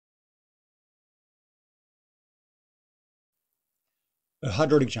A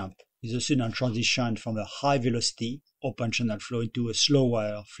hydraulic jump is a sudden transition from a high velocity open channel flow into a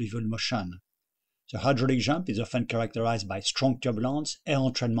slower fluvial motion. The hydraulic jump is often characterized by strong turbulence, air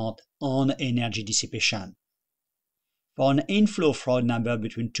entrainment, and energy dissipation. For an inflow Froude number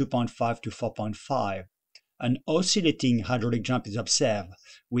between 2.5 to 4.5, an oscillating hydraulic jump is observed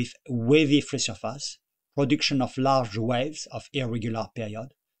with wavy free surface, production of large waves of irregular period,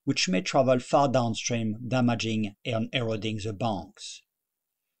 which may travel far downstream, damaging and eroding the banks.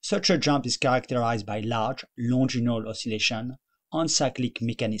 Such a jump is characterized by large longitudinal oscillation and cyclic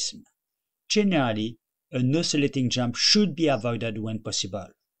mechanism. Generally, an oscillating jump should be avoided when possible.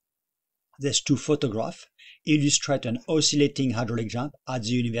 These two photographs illustrate an oscillating hydraulic jump at the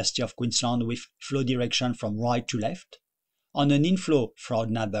University of Queensland with flow direction from right to left on an inflow Froude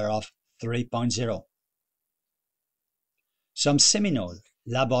number of 3.0. Some seminal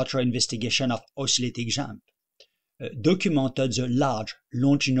laboratory investigation of oscillating jump documented the large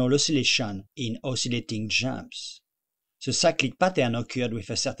longitudinal oscillation in oscillating jumps. The cyclic pattern occurred with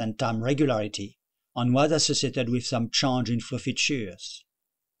a certain time regularity and was associated with some change in flow features.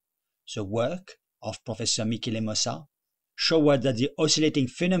 The work of Professor Mossa showed that the oscillating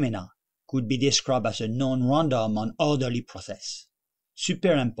phenomena could be described as a non-random and orderly process,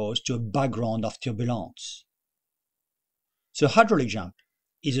 superimposed to a background of turbulence. The hydraulic jump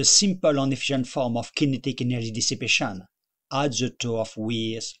is a simple and efficient form of kinetic energy dissipation at the toe of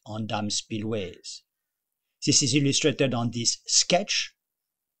weirs and dam spillways. This is illustrated on this sketch.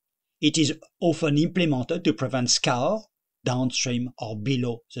 It is often implemented to prevent scour downstream or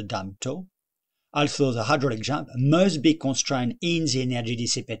below the dam toe, although the hydraulic jump must be constrained in the energy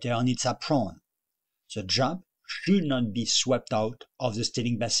dissipator on its apron. The jump should not be swept out of the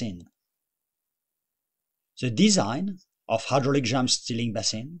stilling basin. The design of hydraulic jump stilling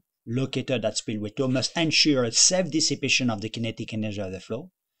basin located at spillway toe must ensure a safe dissipation of the kinetic energy of the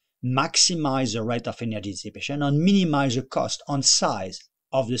flow, maximize the rate of energy dissipation, and minimize the cost and size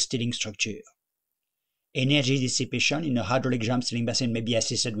of the stilling structure. Energy dissipation in a hydraulic jump stilling basin may be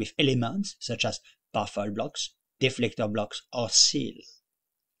assisted with elements such as baffle blocks, deflector blocks, or seal.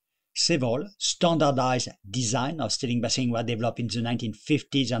 Several standardized designs of stilling basins were developed in the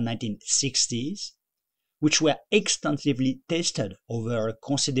 1950s and 1960s, which were extensively tested over a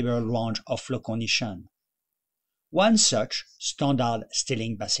considerable range of flow conditions. One such standard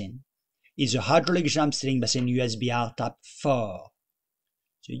stilling basin is the hydraulic jump stilling basin USBR Type 4.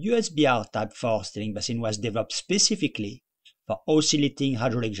 The USBR Type 4 stilling basin was developed specifically for oscillating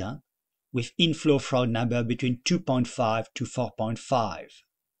hydraulic jump with inflow Froude number between 2.5 to 4.5.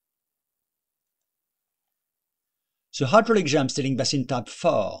 The hydraulic jump stilling basin Type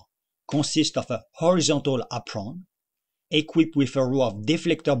 4 consists of a horizontal apron equipped with a row of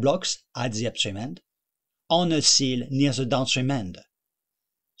deflector blocks at the upstream end and a seal near the downstream end.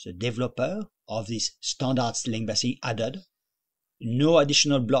 The developer of this standard stilling basin added, no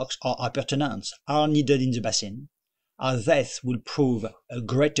additional blocks or appurtenances are needed in the basin, as this will prove a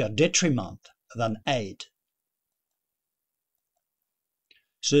greater detriment than aid.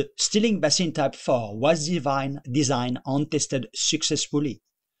 The stilling basin Type 4 was designed and tested successfully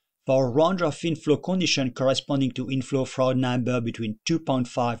for a range of inflow conditions corresponding to inflow Froude number between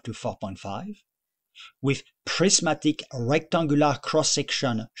 2.5 to 4.5, with prismatic rectangular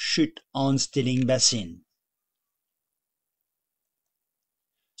cross-section chute and stilling basin.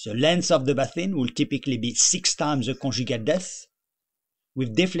 The length of the basin will typically be 6 times the conjugate depth,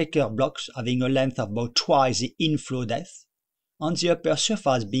 with deflector blocks having a length of about twice the inflow depth, and the upper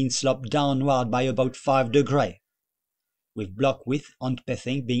surface being sloped downward by about 5 degrees, with block width and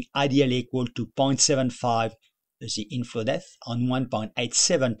pathing being ideally equal to 0.75 the inflow depth and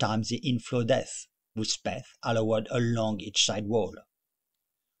 1.87 times the inflow depth, with path allowed along each side wall,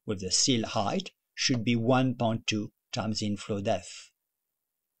 with the seal height should be 1.2 times the inflow depth.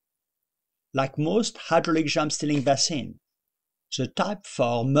 Like most hydraulic jump stilling basins, the Type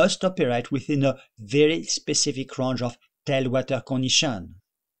 4 must operate within a very specific range of tailwater conditions,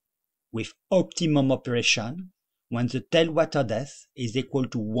 with optimum operation when the tailwater depth is equal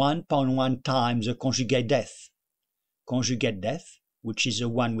to 1.1 times the conjugate depth, which is the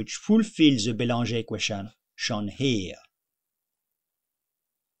one which fulfills the Bélanger equation shown here.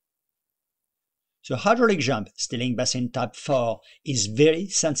 The hydraulic jump stilling basin Type 4 is very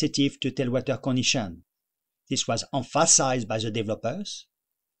sensitive to tailwater conditions. This was emphasized by the developers,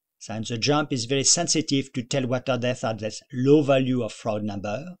 since the jump is very sensitive to tailwater depth at this low value of Froude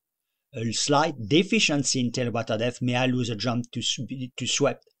number. A slight deficiency in tailwater depth may allow the jump to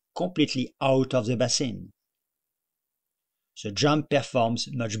swept completely out of the basin. The jump performs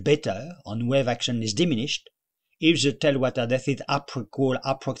much better and wave action is diminished if the tailwater depth is equal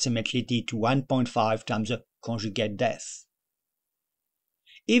approximately to 1.5 times the conjugate depth.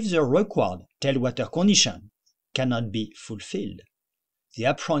 If the required tailwater condition cannot be fulfilled, the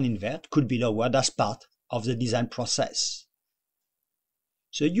apron invert could be lowered as part of the design process.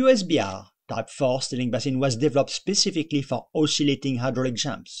 The USBR Type 4 steering basin was developed specifically for oscillating hydraulic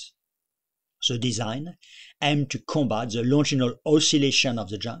jumps. The design aimed to combat the longitudinal oscillation of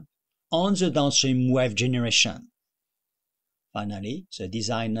the jump and the downstream wave generation. Finally, the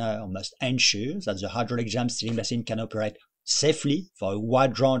designer must ensure that the hydraulic jump steering basin can operate safely for a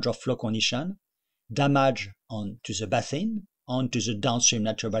wide range of flow conditions. Damage to the basin and to the downstream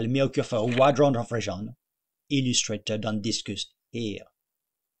natural may occur for a wide range of regions, illustrated and discussed here.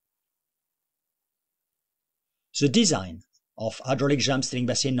 The design of hydraulic jump steering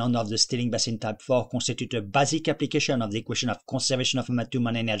basin and of the steering basin type 4 constitute a basic application of the equation of conservation of momentum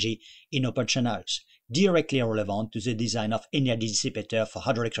and energy in open channels, directly relevant to the design of energy dissipator for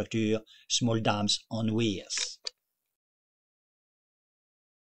hydraulic structure, small dams, and weirs.